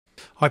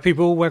Hi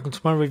people, welcome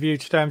to my review.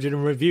 Today I'm doing a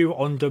review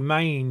on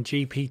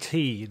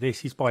DomainGPT.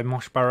 This is by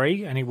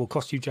Moshbury and it will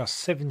cost you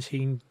just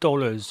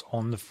 $17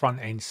 on the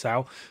front end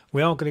sale.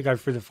 We are going to go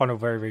through the funnel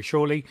very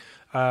shortly,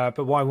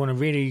 but what I want to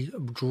really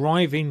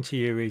drive into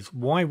you is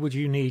why would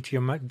you need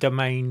your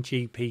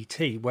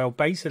DomainGPT? Well,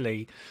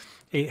 basically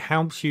it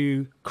helps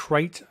you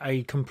create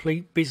a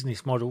complete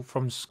business model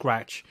from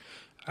scratch,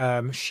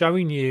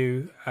 showing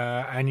you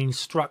and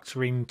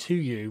instructing to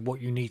you what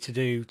you need to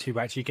do to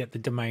actually get the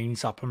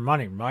domains up and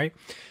running. Right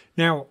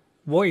now,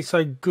 what is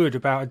so good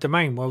about a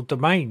domain? Well,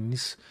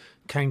 domains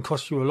can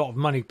cost you a lot of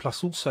money,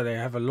 plus also they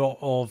have a lot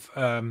of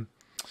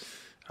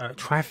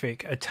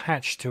traffic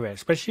attached to it,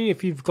 especially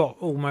if you've got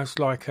almost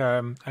like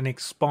an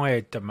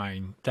expired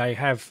domain. They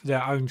have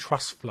their own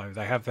trust flow,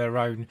 they have their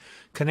own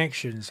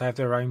connections, they have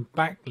their own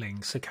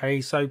backlinks. Okay,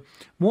 so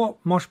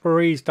what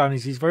Moshbury has done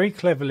is he's very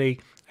cleverly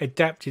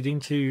adapted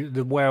into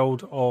the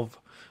world of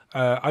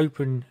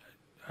open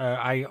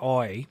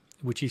AI,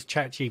 which is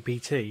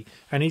ChatGPT,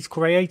 and he's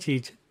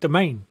created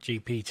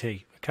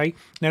DomainGPT. Okay,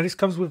 now this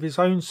comes with its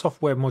own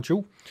software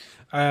module.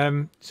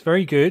 It's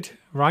very good,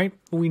 right?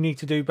 All we need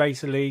to do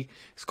basically,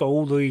 it's got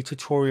all the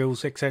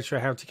tutorials, etc.,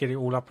 how to get it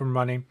all up and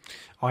running.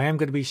 I am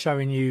going to be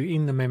showing you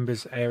in the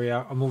members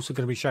area. I'm also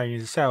going to be showing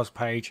you the sales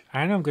page,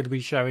 and I'm going to be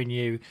showing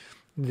you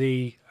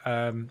the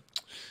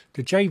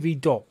JV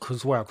doc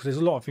as well, because there's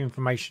a lot of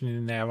information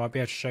in there. I'll be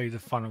able to show you the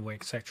funnel,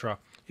 etc.,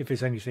 if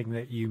there's anything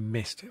that you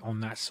missed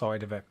on that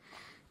side of it.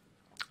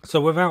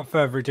 So without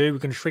further ado, we're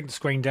going to shrink the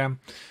screen down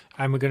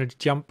and we're going to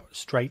jump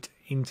straight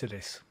into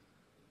this.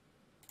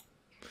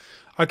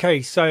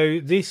 Okay, so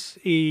this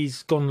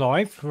is gone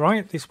live,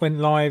 right? This went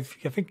live,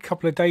 I think, a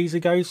couple of days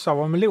ago,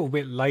 so I'm a little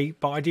bit late,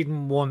 but I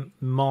didn't want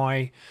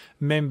my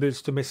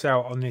members to miss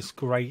out on this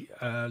great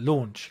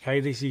launch. Okay,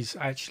 this is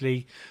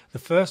actually the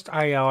first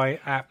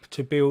AI app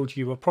to build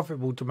you a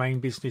profitable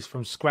domain business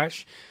from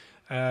scratch,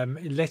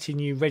 letting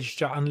you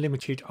register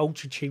unlimited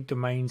ultra cheap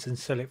domains and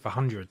sell it for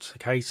hundreds.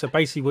 Okay, so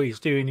basically what he's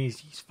doing is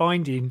he's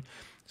finding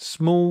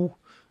small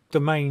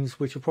domains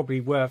which are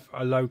probably worth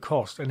a low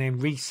cost and then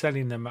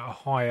reselling them at a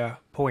higher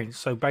point.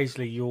 So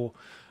basically you're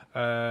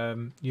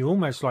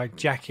almost like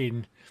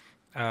jacking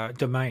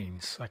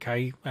domains.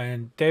 Okay,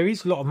 and there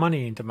is a lot of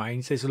money in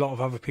domains. There's a lot of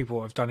other people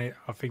who have done it.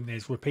 I think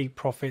there's Repeat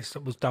Profits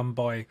that was done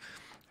by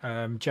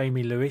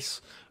Jamie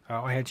Lewis.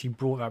 I actually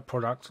brought that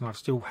product and I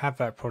still have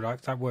that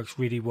product. That works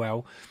really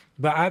well.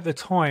 But at the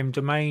time,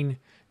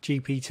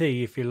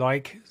 DomainGPT, if you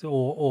like,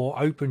 or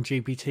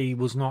OpenGPT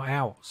was not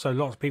out. So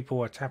lots of people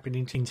are tapping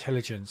into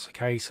intelligence.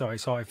 Okay, so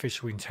it's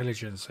artificial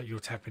intelligence that you're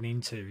tapping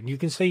into. And you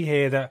can see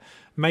here that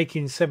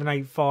making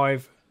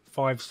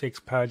 78556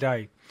 per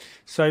day.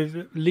 So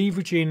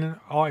leveraging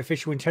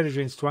artificial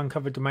intelligence to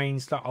uncover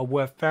domains that are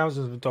worth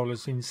thousands of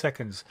dollars in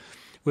seconds,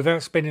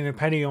 without spending a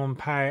penny on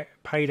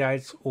paid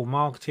ads or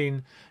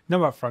marketing,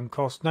 no upfront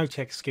cost, no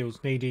tech skills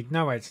needed,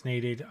 no ads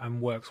needed,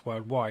 and works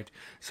worldwide.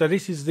 So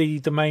this is the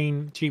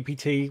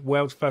DomainGPT,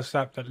 world's first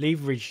app that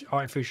leverage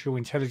artificial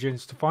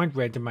intelligence to find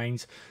rare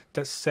domains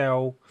that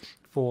sell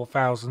for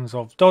thousands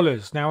of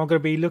dollars. Now I'm going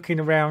to be looking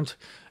around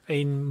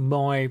in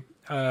my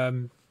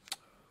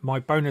my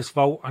bonus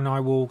vault, and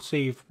I will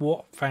see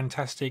what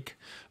fantastic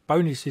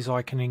bonuses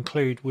I can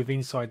include with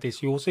inside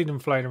this. You'll see them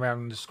floating around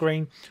on the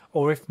screen,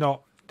 or if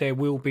not, there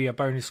will be a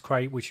bonus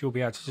crate which you'll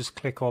be able to just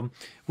click on,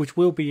 which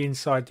will be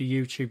inside the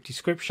YouTube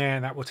description,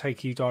 and that will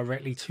take you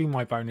directly to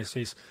my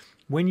bonuses.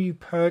 When you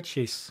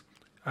purchase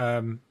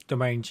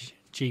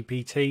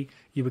DomainGPT,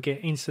 you will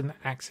get instant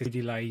access.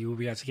 Delay, you will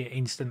be able to get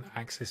instant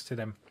access to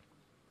them.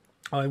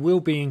 I will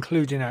be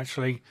including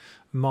actually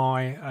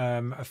my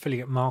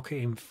affiliate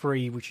marketing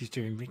free, which is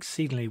doing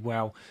exceedingly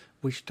well,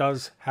 which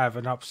does have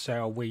an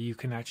upsell where you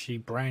can actually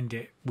brand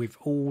it with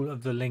all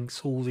of the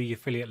links, all the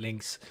affiliate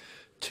links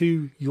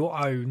to your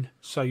own,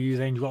 so you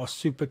then got a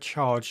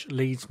supercharged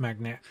leads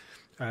magnet,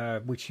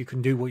 which you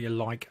can do what you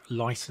like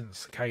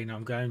license. Okay, and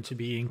I'm going to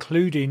be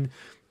including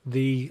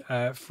the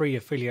free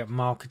affiliate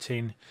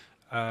marketing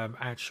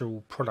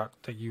actual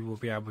product that you will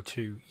be able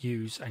to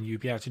use, and you'll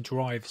be able to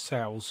drive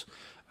sales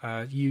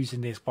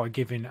using this by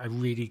giving a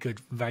really good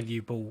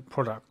valuable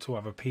product to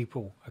other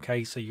people.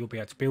 Okay, so you'll be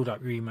able to build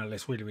up your email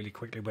list really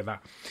quickly with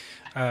that,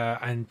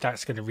 and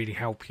that's going to really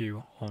help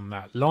you on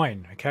that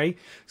line. Okay,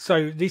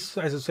 so this,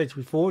 as I said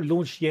before,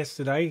 launched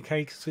yesterday.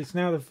 Okay, so it's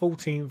now the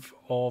 14th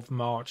of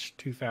March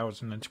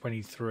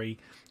 2023.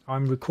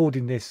 I'm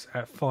recording this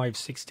at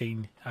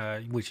 5:16,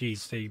 which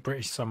is the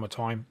British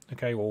summertime.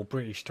 Okay, or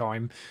British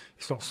time.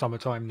 It's not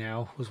summertime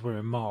now because we're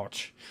in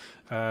March.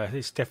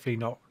 It's definitely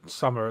not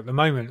summer at the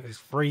moment. It's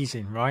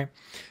freezing, right?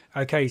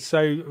 Okay,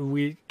 so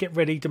we get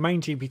ready.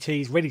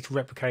 DomainGPT is ready to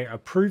replicate a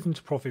proven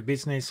to profit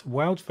business,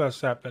 world's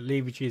first app that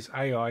leverages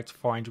AI to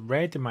find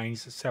rare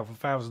domains that sell for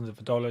thousands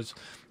of dollars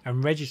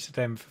and register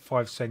them for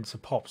 5 cents a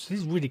pop. So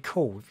this is really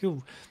cool. If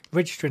you're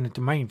registering a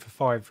domain for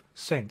 5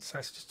 cents,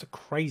 that's just a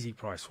crazy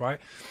price,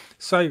 right?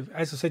 So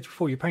as I said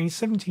before, you're paying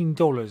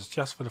 $17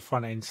 just for the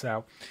front end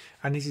sale,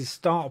 and this is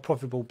start a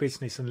profitable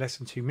business in less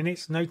than 2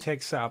 minutes. No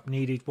tech setup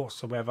needed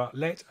whatsoever.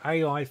 Let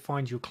AI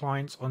find your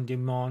clients on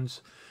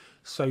demand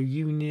so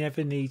you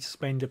never need to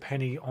spend a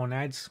penny on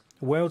ads.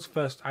 The world's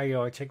first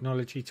AI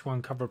technology to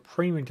uncover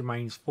premium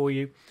domains for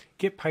you.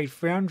 Get paid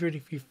 300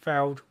 if you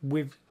failed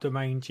with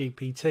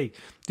DomainGPT.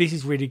 This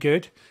is really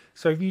good.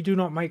 So if you do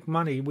not make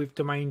money with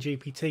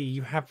DomainGPT,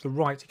 you have the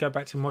right to go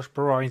back to Mosh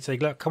Barai and say,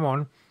 look, come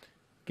on,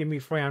 give me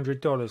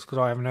 $300 because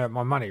I haven't earned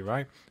my money,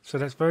 right? So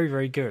that's very,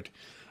 very good.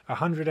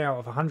 100 out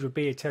of 100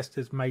 beta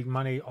testers made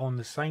money on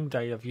the same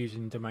day of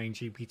using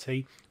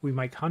DomainGPT. We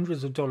make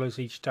hundreds of dollars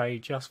each day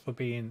just for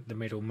being the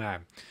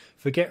middleman.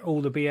 Forget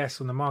all the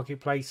BS on the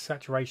marketplace,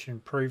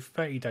 saturation proof,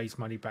 30 days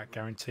money back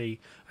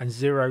guarantee, and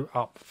zero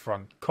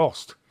upfront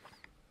cost.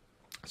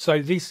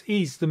 So this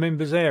is the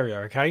members area,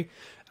 okay?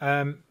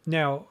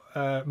 Now,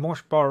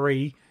 Mosh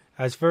Barai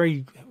has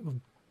very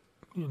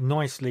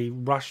nicely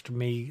rushed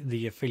me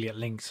the affiliate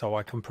link so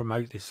I can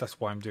promote this. That's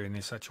why I'm doing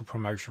this actual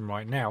promotion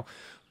right now.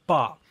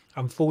 But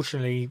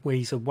unfortunately,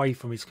 he's away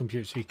from his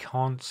computer, so he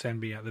can't send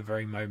me at the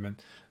very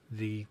moment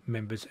the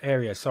members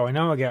area. So I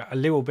know I get a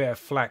little bit of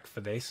flack for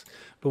this,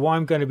 but what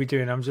I'm going to be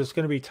doing, I'm just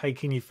going to be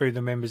taking you through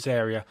the members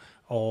area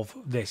of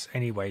this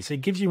anyway. So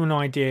it gives you an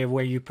idea of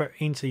where you put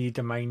into your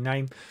domain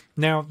name.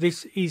 Now,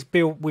 this is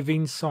built with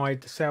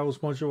inside the sales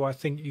module. I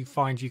think you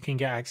find you can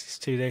get access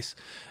to this.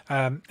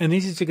 And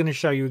this is going to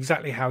show you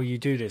exactly how you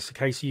do this.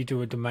 Okay, so you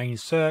do a domain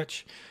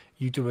search,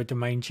 you do a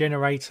domain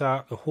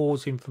generator, the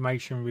HORS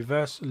information,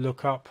 reverse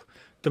lookup,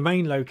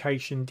 domain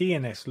location,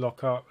 DNS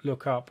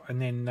lookup, and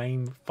then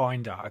name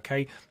finder.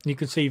 Okay, and you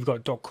can see you've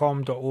got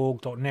 .com,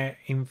 .org, .net,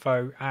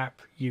 info,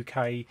 app,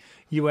 UK,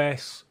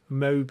 US,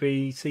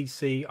 Mobi,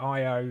 CC,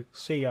 IO,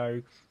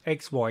 CO,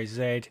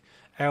 XYZ,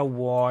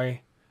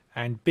 LY,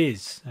 and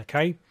biz.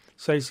 Okay,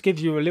 so this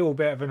gives you a little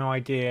bit of an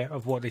idea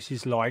of what this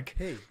is like.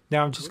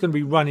 Now I'm just going to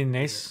be running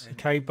this,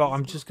 okay, but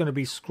I'm just going to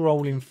be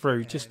scrolling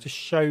through just to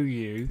show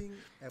you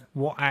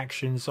what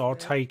actions are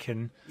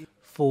taken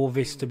for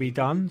this to be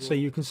done. So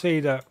you can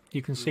see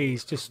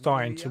he's just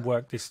starting to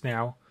work this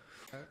now,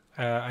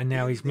 and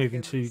now he's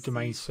moving to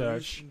domain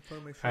search,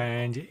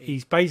 and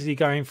he's basically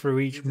going through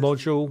each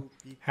module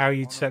how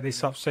you'd set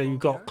this up. So you've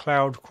got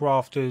cloud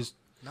crafters,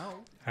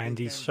 and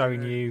he's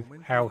showing you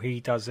how he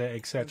does it,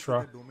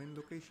 etc.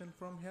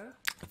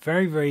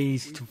 Very, very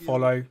easy to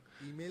follow.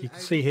 You can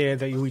see here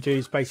that all we do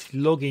is basically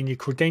log in your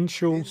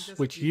credentials,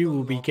 which you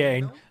will be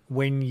getting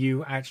when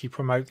you actually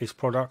promote this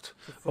product,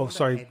 or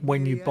sorry,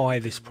 when you buy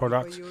this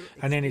product,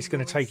 and then it's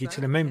going to take you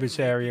to the members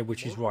area,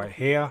 which is right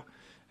here,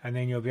 and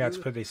then you'll be able to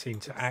put this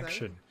into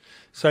action.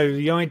 So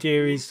the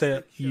idea is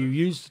that you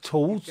use the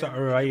tools that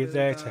are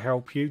there to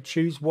help you,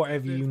 choose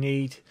whatever you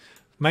need.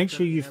 Make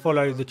sure you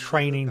follow the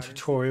training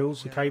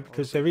tutorials, okay,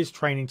 because there is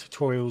training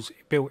tutorials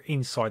built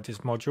inside this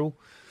module.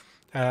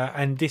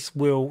 And this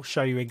will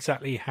show you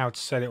exactly how to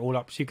set it all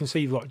up. So you can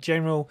see you've got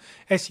general,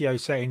 SEO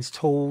settings,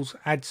 tools,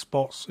 ad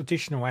spots,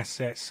 additional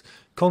assets,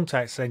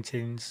 contact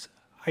settings,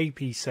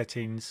 API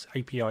settings,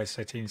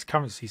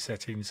 currency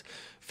settings,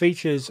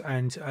 features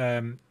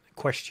and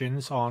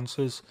questions,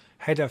 answers,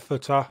 header,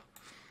 footer,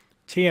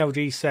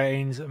 TLD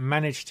settings,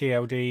 manage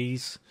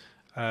TLDs.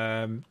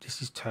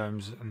 This is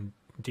terms and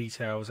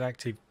details,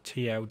 active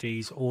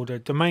TLDs, order,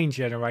 domain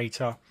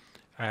generator.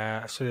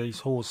 So these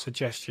HORS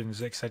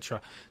suggestions,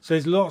 etc. So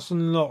there's lots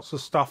and lots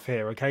of stuff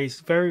here. Okay, it's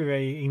very,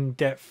 very in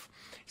depth.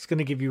 It's going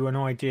to give you an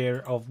idea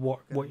of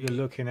what you're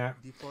looking at.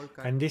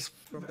 And this,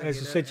 as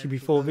I said to you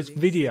before, this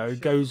video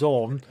goes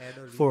on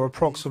for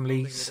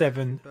approximately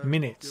 7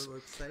 minutes.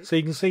 So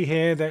you can see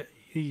here that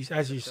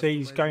as you see,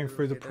 he's going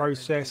through the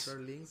process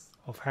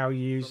of how you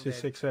use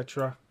this,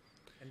 etc.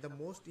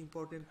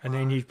 And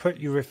then you put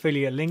your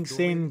affiliate links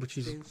in, which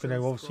is going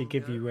to obviously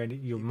give you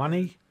your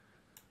money.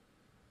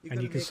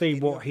 And you can see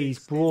what he's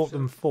brought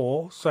them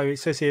for. So it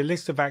says here,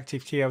 list of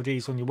active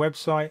TLDs on your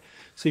website.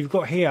 So you've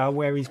got here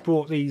where he's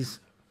brought these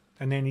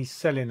and then he's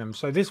selling them.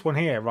 So this one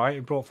here, right, he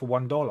brought for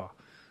 $1.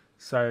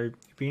 So it'd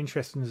be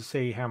interesting to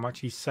see how much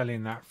he's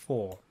selling that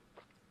for.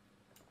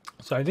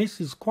 So this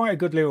is quite a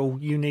good little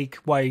unique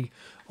way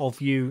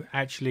of you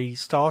actually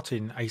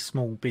starting a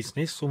small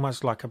business,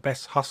 almost like a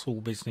best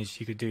hustle business.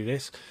 You could do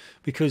this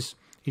because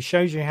it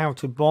shows you how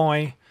to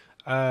buy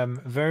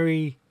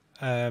very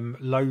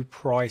low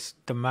price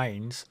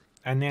domains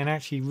and then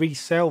actually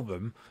resell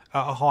them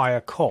at a higher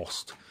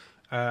cost,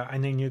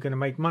 and then you're going to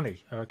make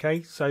money.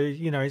 Okay, so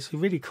you know, it's a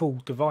really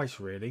cool device,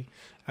 really.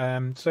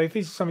 So if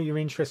this is something you're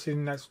interested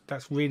in,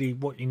 that's really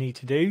what you need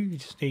to do. You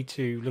just need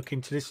to look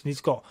into this. And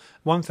he's got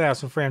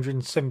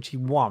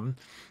 1,371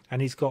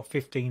 and he's got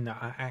 15 that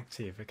are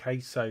active. Okay,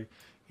 so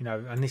you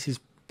know, and this is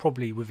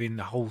probably within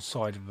the whole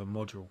side of the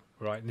module,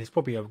 right? And it's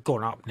probably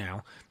gone up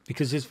now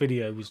because this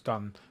video was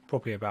done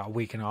probably about a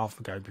week and a half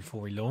ago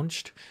before we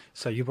launched.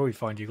 So you'll probably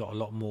find you've got a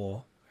lot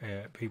more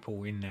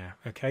people in there.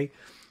 Okay,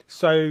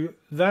 so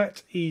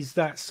that is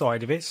that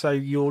side of it. So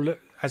you'll,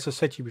 as I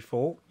said to you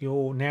before,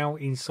 you're now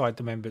inside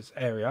the members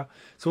area.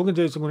 So what I'm going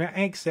to do is I'm going to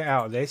exit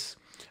out of this.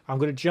 I'm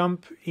going to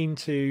jump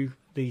into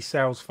the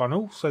sales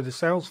funnel. So the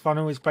sales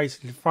funnel is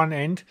basically the front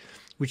end,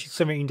 which is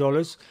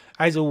 $17.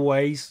 As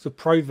always, the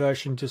pro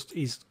version just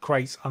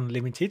creates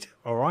unlimited,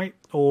 all right,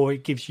 or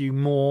it gives you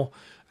more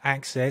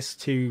access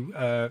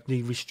to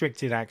the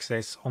restricted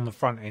access on the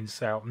front end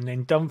sale, and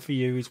then done for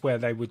you is where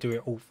they would do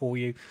it all for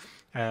you.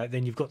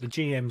 Then you've got the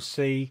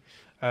GMC,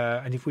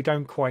 and if we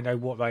don't quite know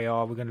what they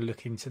are, we're going to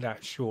look into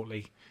that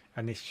shortly,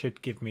 and this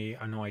should give me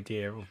an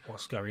idea of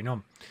what's going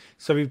on.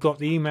 So we've got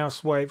the email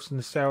swipes and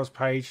the sales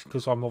page,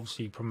 because I'm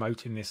obviously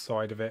promoting this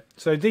side of it.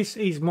 So this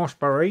is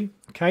Moshbury.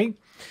 Okay,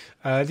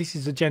 this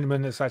is the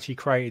gentleman that's actually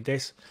created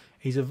this.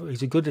 He's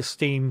a good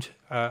esteemed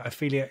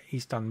affiliate.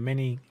 He's done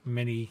many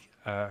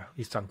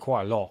he's done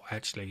quite a lot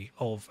actually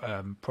of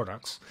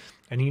products,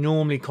 and he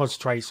normally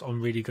concentrates on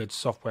really good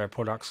software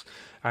products.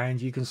 And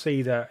you can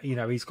see that, you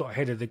know, he's got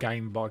ahead of the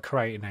game by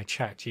creating a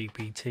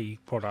ChatGPT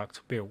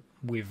product built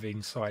with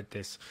inside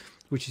this,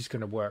 which is going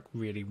to work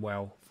really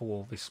well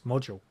for this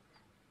module.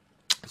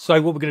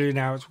 So what we're going to do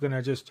now is we're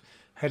going to just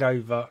head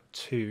over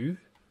to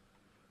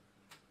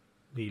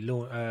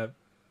the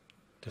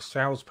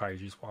sales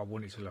page is what I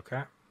wanted to look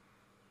at.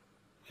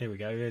 Here we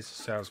go, there's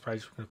the sales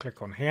page. We're going to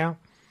click on here,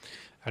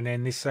 and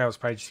then this sales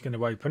page is going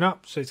to open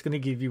up. So it's going to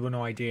give you an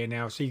idea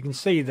now. So you can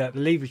see that the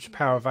leverage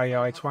power of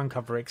AI to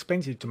uncover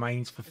expensive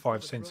domains for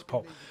 5 cents a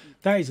pop.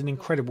 That is an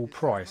incredible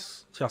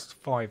price, just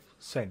 5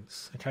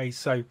 cents. Okay,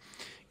 so,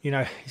 you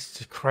know, it's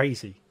just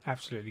crazy,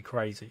 absolutely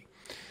crazy.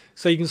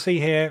 So you can see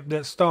here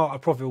that start a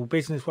profitable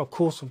business. Well, of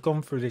course, I've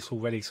gone through this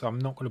already, so I'm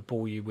not going to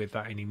bore you with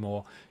that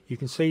anymore. You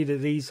can see that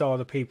these are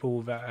the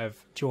people that have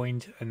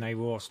joined, and they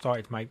will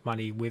started to make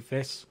money with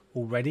this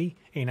already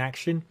in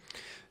action.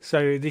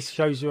 So this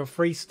shows you a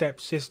 3-step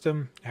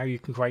system, how you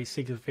can create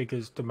 6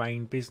 figures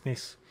domain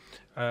business.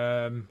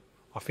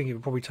 I think it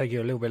would probably take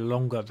you a little bit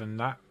longer than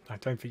that. I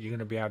don't think you're going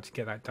to be able to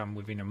get that done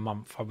within a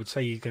month. I would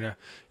say you're going to,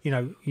 you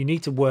know, you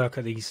need to work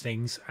at these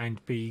things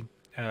and be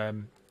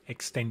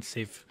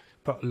extensive,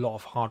 put a lot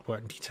of hard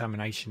work and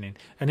determination in,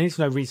 and there's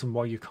no reason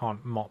why you can't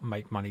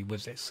make money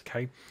with this.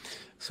 Okay,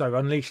 so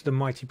unleash the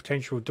mighty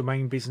potential of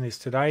domain business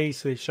today.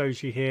 So it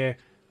shows you here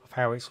of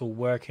how it's all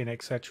working,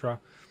 etc.,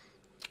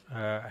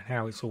 and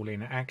how it's all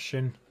in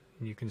action.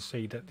 And you can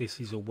see that this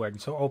is all working.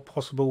 So all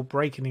possible,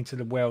 breaking into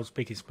the world's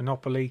biggest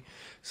monopoly.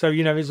 So,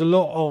 you know, there's a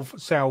lot of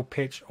sales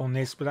pitch on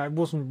this, but that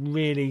wasn't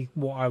really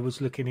what I was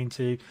looking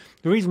into.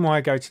 The reason why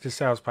I go to the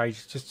sales page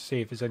is just to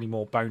see if there's any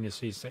more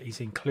bonuses that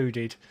he's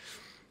included.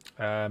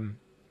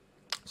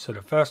 So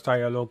the first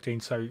day I logged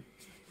in, so,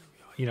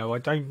 you know, I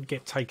don't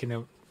get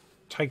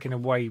taken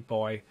away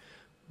by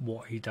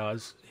what he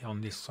does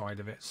on this side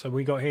of it. So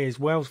we got here as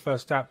well,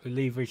 first up, the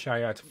leverage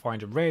AI to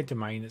find a rare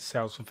domain that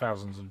sells for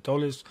thousands of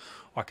dollars.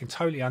 I can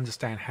totally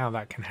understand how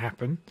that can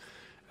happen,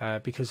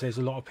 because there's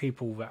a lot of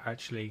people that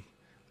actually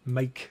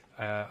make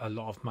a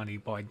lot of money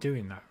by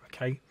doing that.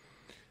 Okay,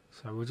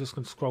 so we're just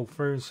going to scroll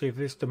through and see if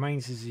this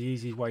domains is the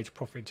easiest way to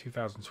profit in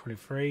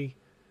 2023.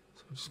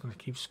 So I'm just going to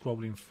keep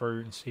scrolling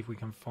through and see if we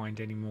can find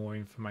any more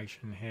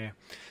information here.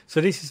 So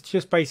this is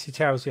just basically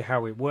tells you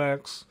how it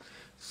works.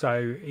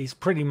 So it's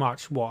pretty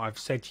much what I've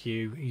said to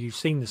you. You've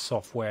seen the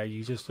software.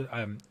 You just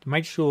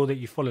make sure that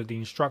you follow the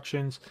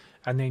instructions,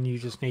 and then you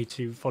just need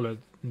to follow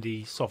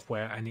the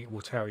software, and it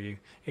will tell you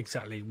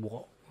exactly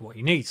what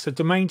you need. So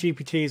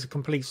DomainGPT is a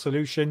complete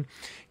solution.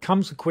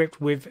 Comes equipped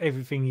with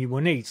everything you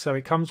will need. So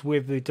it comes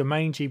with the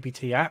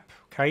DomainGPT app.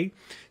 Okay,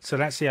 so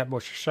that's the app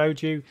which I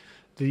showed you.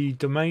 The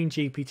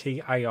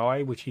DomainGPT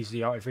AI, which is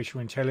the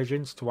artificial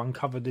intelligence to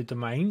uncover the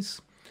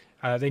domains.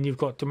 Then you've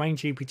got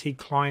DomainGPT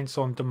clients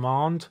on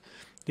demand.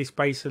 This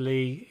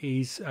basically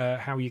is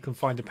how you can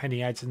find the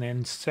penny ads and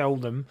then sell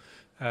them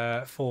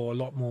for a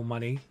lot more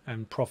money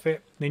and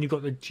profit. Then you've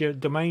got the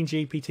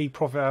DomainGPT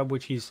Profiter,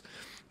 which is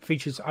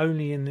features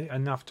only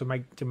enough to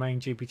make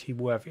DomainGPT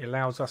worth. It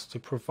allows us to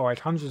provide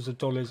hundreds of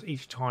dollars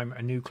each time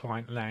a new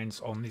client lands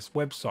on this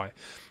website.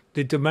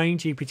 The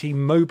DomainGPT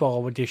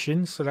Mobile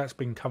Edition, so that's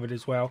been covered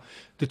as well.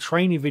 The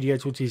training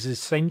videos, which is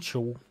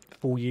essential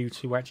for you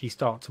to actually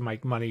start to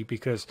make money,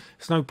 because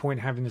there's no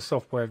point having the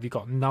software if you've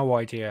got no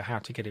idea how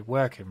to get it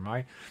working,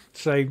 right?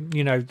 So,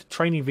 you know, the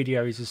training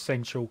video is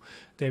essential.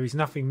 There is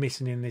nothing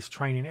missing in this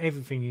training.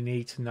 Everything you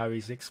need to know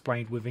is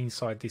explained with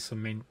inside this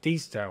immense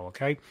detail,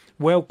 okay?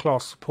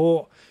 World-class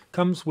support,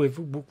 comes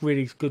with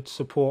really good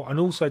support, and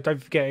also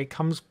don't forget it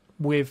comes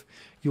with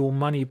your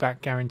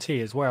money-back guarantee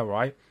as well,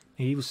 right?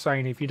 He was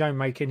saying if you don't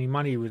make any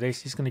money with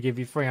this, he's going to give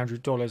you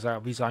 $300 out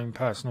of his own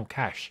personal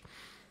cash.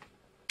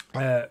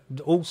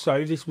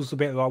 Also, this was the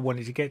bit that I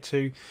wanted to get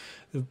to.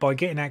 By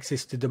getting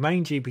access to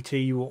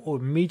DomainGPT, you will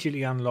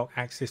immediately unlock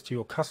access to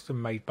your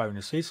custom-made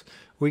bonuses.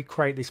 We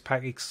create this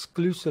pack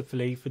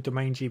exclusively for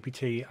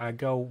DomainGPT. Our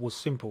goal was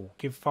simple: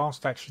 give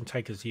fast action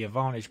takers the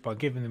advantage by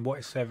giving them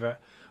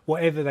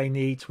whatever they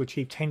need to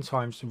achieve 10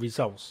 times the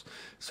results.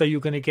 So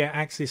you're going to get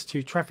access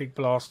to Traffic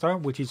Blaster,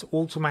 which is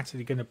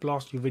automatically going to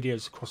blast your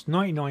videos across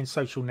 99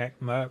 social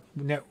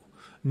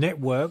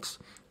networks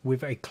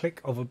with a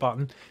click of a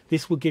button.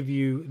 This will give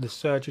you the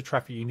surge of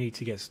traffic you need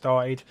to get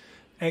started.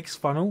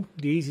 X-Funnel,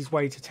 the easiest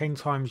way to 10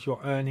 times your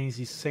earnings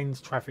is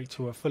send traffic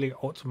to a fully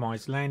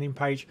optimized landing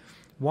page.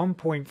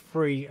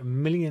 1.3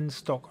 million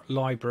stock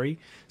library.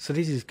 So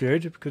this is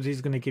good because this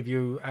is going to give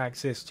you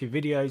access to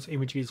videos,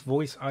 images,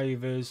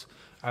 voiceovers,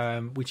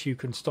 which you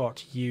can start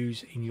to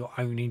use in your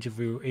own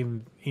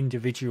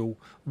individual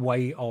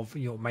way of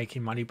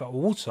making money. But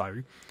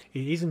also,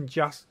 it isn't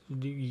just,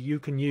 you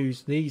can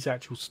use these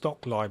actual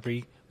stock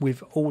library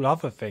with all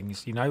other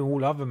things,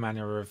 all other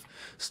manner of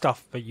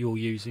stuff that you're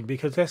using.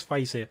 Because let's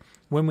face it,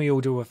 when we all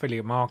do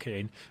affiliate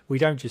marketing, we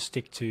don't just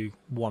stick to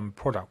one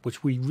product,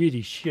 which we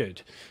really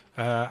should,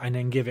 and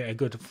then give it a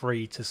good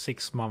 3 to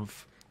 6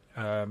 month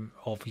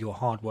of your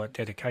hard work,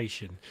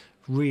 dedication,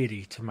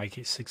 really, to make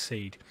it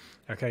succeed.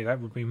 Okay,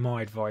 that would be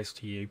my advice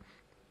to you.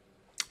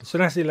 So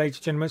that's it, ladies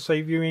and gentlemen. So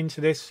if you're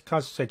into this,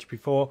 as I said to you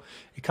before,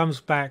 it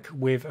comes back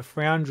with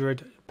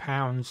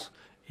 £300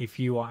 if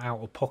you are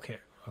out of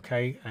pocket.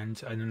 Okay,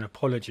 and an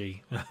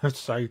apology.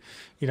 So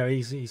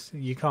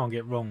you can't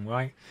get wrong,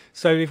 right?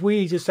 So if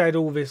we just add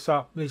all this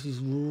up, this is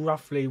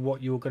roughly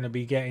what you're going to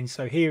be getting.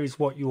 So here is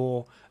what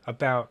you're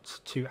about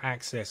to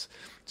access.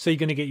 So you're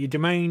going to get your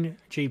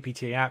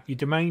DomainGPT app, your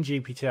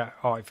DomainGPT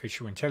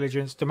artificial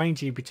intelligence,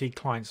 DomainGPT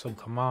clients on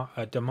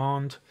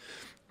demand,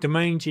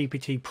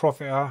 DomainGPT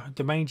Profiter,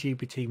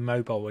 DomainGPT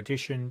mobile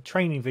edition,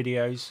 training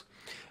videos,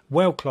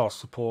 world-class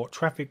support,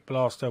 Traffic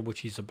Blaster,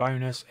 which is a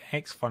bonus,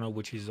 X-Funnel,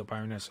 which is a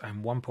bonus,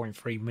 and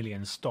 1.3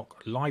 million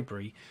stock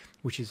library,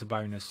 which is a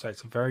bonus. So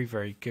it's a very,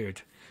 very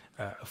good,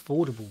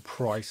 affordable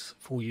price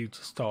for you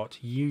to start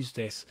to use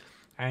this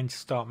and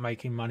start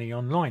making money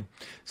online.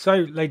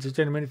 So, ladies and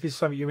gentlemen, if this is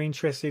something you're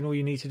interested in, all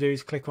you need to do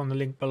is click on the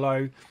link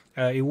below.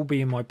 It will be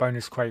in my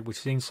bonus crate, which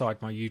is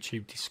inside my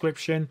YouTube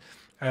description,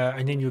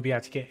 and then you'll be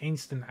able to get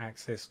instant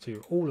access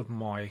to all of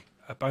my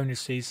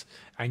bonuses,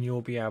 and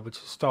you'll be able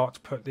to start to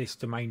put this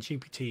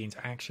DomainGPT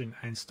into action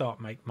and start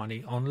make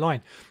money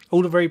online.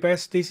 All the very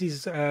best. This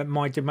is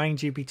my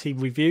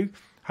DomainGPT review.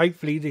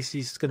 Hopefully this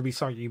is going to be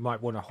something you might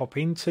want to hop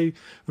into.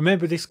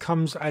 Remember, this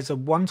comes as a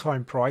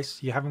one-time price.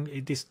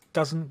 This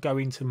doesn't go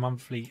into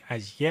monthly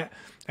as yet,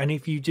 and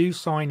if you do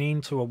sign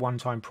into a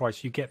one-time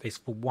price, you get this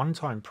for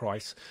one-time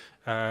price.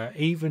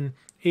 Even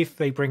if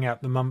they bring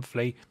out the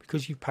monthly,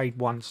 because you paid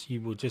once,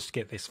 you will just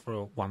get this for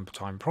a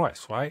one-time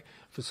price, right,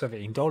 for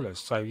 $17.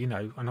 So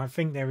and I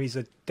think there is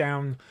a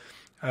down,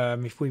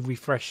 if we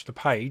refresh the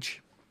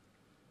page,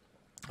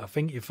 I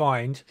think you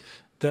find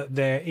that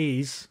there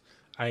is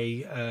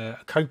a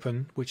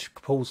coupon which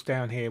pulls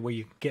down here where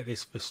you can get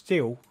this for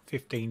still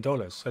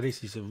 $15. So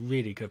this is a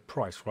really good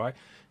price, right?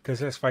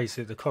 Because let's face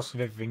it, the cost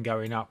of everything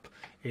going up,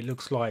 it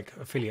looks like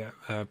affiliate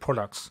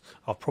products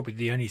are probably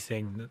the only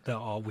thing that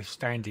are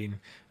withstanding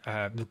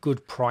the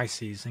good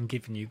prices and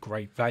giving you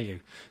great value.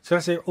 So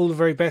that's it. All the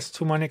very best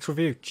till my next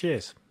review.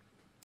 Cheers.